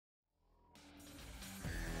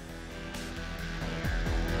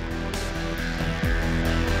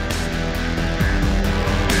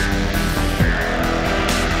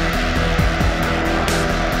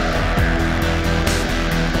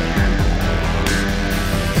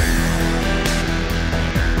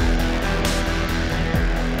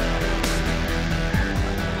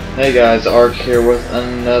Hey guys, Ark here with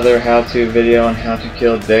another how-to video on how to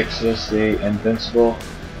kill Dexiduous the Invincible.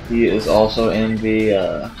 He is also in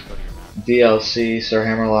the DLC Sir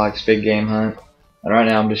Hammerlock's Big Game Hunt. And right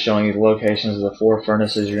now I'm just showing you the locations of the 4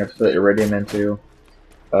 furnaces you're going to have to put Eridium into.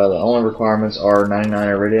 The only requirements are 99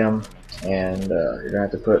 Eridium, and you're going to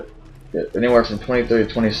have to put anywhere from 23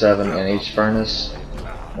 to 27 in each furnace.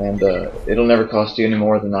 And it'll never cost you any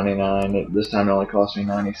more than 99. This time it only cost me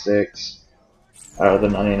 96. Out of the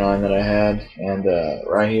 99 that I had, and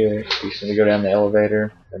right here you just need to go down the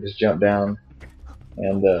elevator and just jump down,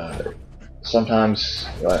 and sometimes,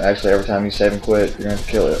 actually every time you save and quit, you're going to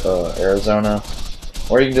kill Arizona,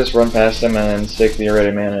 or you can just run past him and then stick the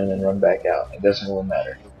Eridium in and then run back out. It doesn't really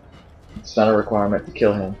matter. It's not a requirement to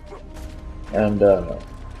kill him. And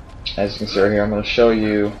as you can see right here, I'm going to show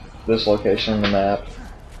you this location on the map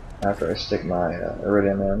after I stick my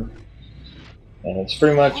Eridium in. And it's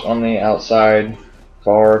pretty much on the outside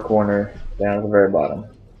far corner down at the very bottom.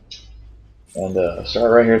 And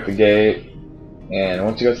start right here at the gate, and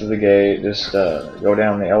once you go through the gate, just go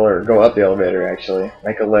down the elevator, go up the elevator actually,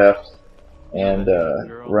 make a left, and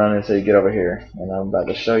run until you get over here. And I'm about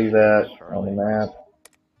to show you that on the map.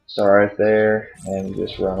 Start right there, and you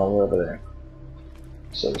just run all over there.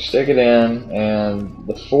 So stick it in, and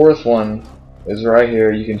the 4th one is right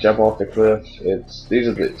here. You can jump off the cliff. These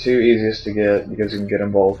are the 2 easiest to get because you can get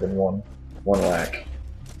them both in one whack.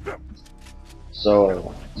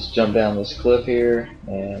 So just jump down this cliff here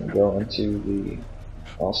and go into the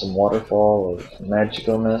awesome waterfall of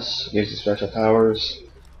magicalness. It gives you special powers.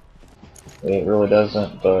 It really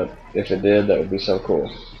doesn't, but if it did, that would be so cool.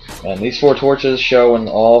 And these 4 torches show when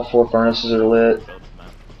all 4 furnaces are lit.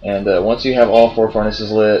 And once you have all 4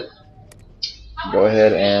 furnaces lit, go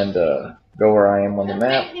ahead and go where I am on the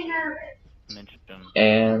map,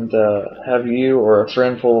 and have you or a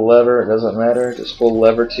friend pull the lever. It doesn't matter, just pull the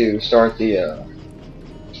lever to start the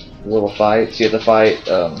little fight. So you have to fight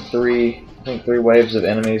three waves of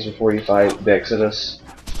enemies before you fight Dexiduous,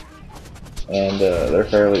 and they're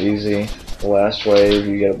fairly easy. The last wave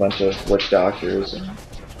you get a bunch of witch doctors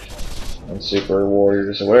and super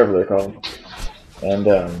warriors or whatever they're called, and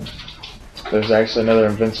there's actually another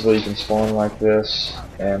invincible you can spawn like this,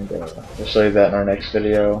 and we'll show you that in our next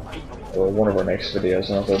video, or one of our next videos.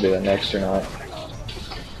 I don't know if it'll be the next or not.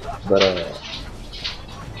 But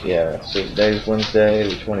yeah, so today's Wednesday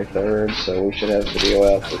the 23rd, so we should have a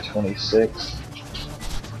video out the 26th.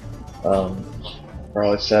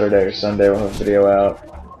 Probably Saturday or Sunday we'll have a video out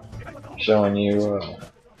showing you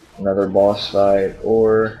another boss fight,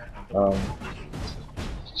 or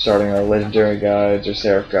starting our legendary guides or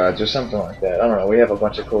seraph guides or something like that. I don't know, we have a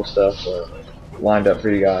bunch of cool stuff lined up for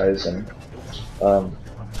you guys, and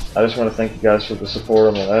I just want to thank you guys for the support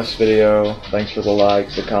on the last video. Thanks for the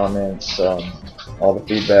likes, the comments, all the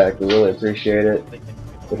feedback. We really appreciate it.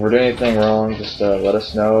 If we're doing anything wrong, just let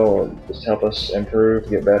us know, or just help us improve,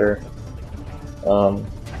 get better.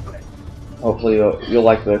 Hopefully you'll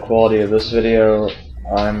like the quality of this video.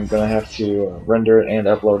 I'm gonna have to render it and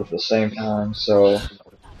upload at the same time, so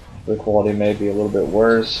the quality may be a little bit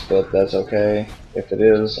worse, but that's okay. If it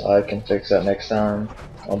is, I can fix that next time.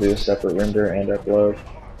 I'll do a separate render and upload,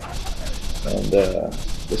 and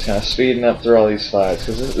just kind of speeding up through all these fights,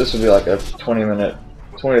 because this would be like a 20 to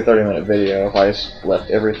 30 minute video if I just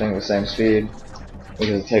left everything the same speed,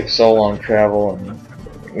 because it takes so long to travel, and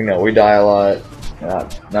you know, we die a lot.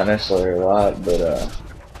 Not necessarily a lot, but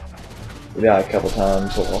we die a couple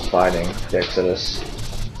times while fighting Dexiduous,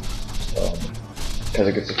 because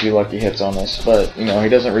it gets a few lucky hits on us. But you know, he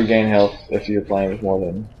doesn't regain health if you're playing with more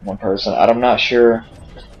than one person. I'm not sure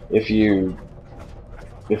if he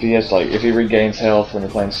regains health when you're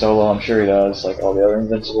playing solo. I'm sure he does, like all the other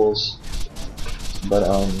invincibles. But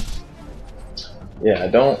yeah,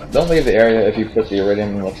 don't leave the area if you put the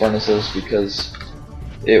Eridium in the furnaces, because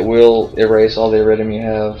it will erase all the Eridium you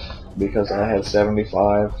have. Because I had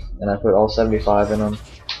 75 and I put all 75 in them.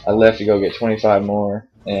 I left to go get 25 more,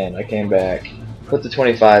 and I came back, put the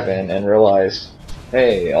 25 in, and realized,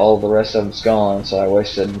 hey, all the rest of them's gone, so I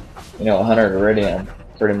wasted, you know, 100 Eridium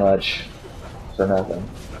pretty much for nothing.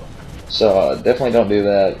 So definitely don't do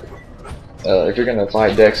that. If you're gonna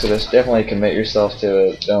fight Dexiduous, definitely commit yourself to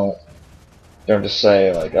it. Don't just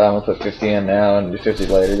say like, oh, I'm gonna put 50 in now and do 50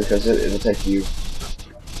 later, because it'll take you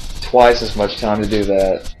twice as much time to do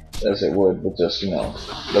that as it would with just, you know,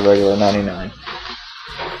 the regular 99.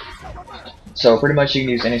 So pretty much you can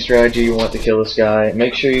use any strategy you want to kill this guy.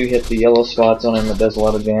 Make sure you hit the yellow spots on him. It does a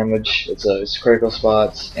lot of damage. It's critical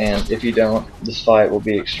spots, and if you don't, this fight will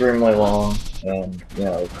be extremely long. And you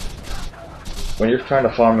know, when you're trying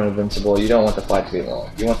to farm an invincible, you don't want the fight to be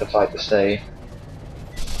long. You want the fight to stay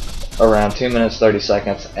around 2 minutes 30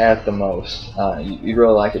 seconds at the most. You'd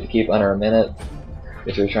really like it to keep under a minute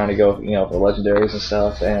if you're trying to go, for legendaries and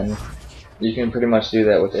stuff, and you can pretty much do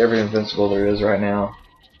that with every invincible there is right now.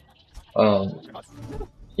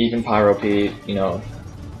 Even Pyro Pete, even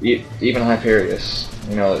Hyperius.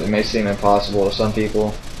 It may seem impossible to some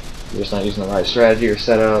people. You're just not using the right strategy or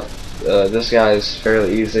setup. This guy is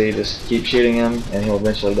fairly easy. Just keep shooting him, and he'll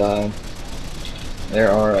eventually die. There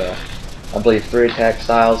are, I believe, 3 attack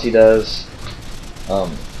styles he does.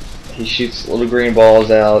 He shoots little green balls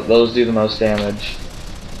out. Those do the most damage.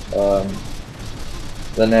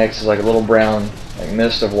 The next is like a little brown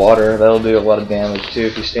mist of water. That'll do a lot of damage too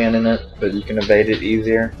if you stand in it, but you can evade it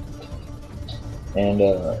easier. And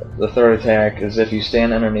the third attack is if you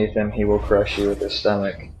stand underneath him, he will crush you with his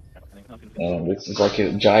stomach. And this is like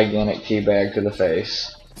a gigantic teabag to the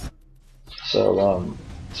face. So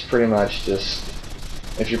it's pretty much just,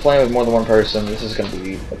 if you're playing with more than one person, this is going to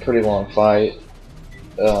be a pretty long fight.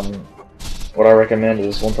 What I recommend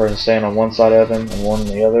is one person staying on one side of him and one on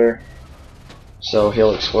the other. So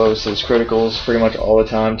he'll expose his criticals pretty much all the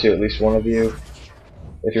time to at least one of you.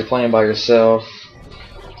 If you're playing by yourself,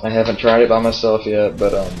 I haven't tried it by myself yet,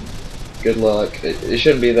 but good luck. It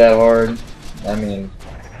shouldn't be that hard. I mean,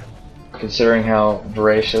 considering how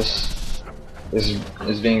voracious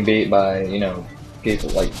is being beat by people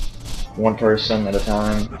like one person at a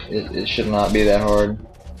time, it should not be that hard.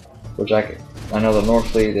 Which I know the North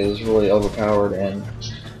Fleet is really overpowered, and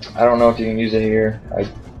I don't know if you can use it here.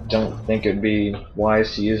 I don't think it'd be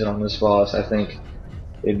wise to use it on this boss. I think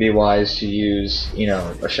it'd be wise to use,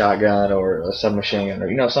 a shotgun or a submachine gun,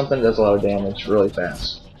 or something that does a lot of damage really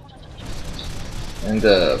fast. And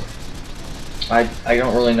I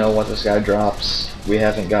don't really know what this guy drops. We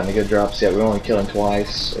haven't gotten a good drops yet. We only killed him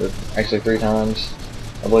twice, or actually 3 times.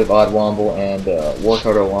 I believe Odd Womble and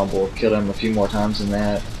Warcoder Womble killed him a few more times than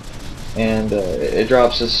that. And it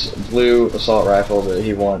drops this blue assault rifle that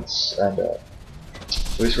he wants, and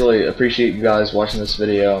we just really appreciate you guys watching this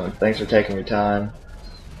video, and thanks for taking your time.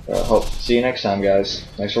 See you next time, guys.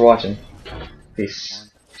 Thanks for watching. Peace.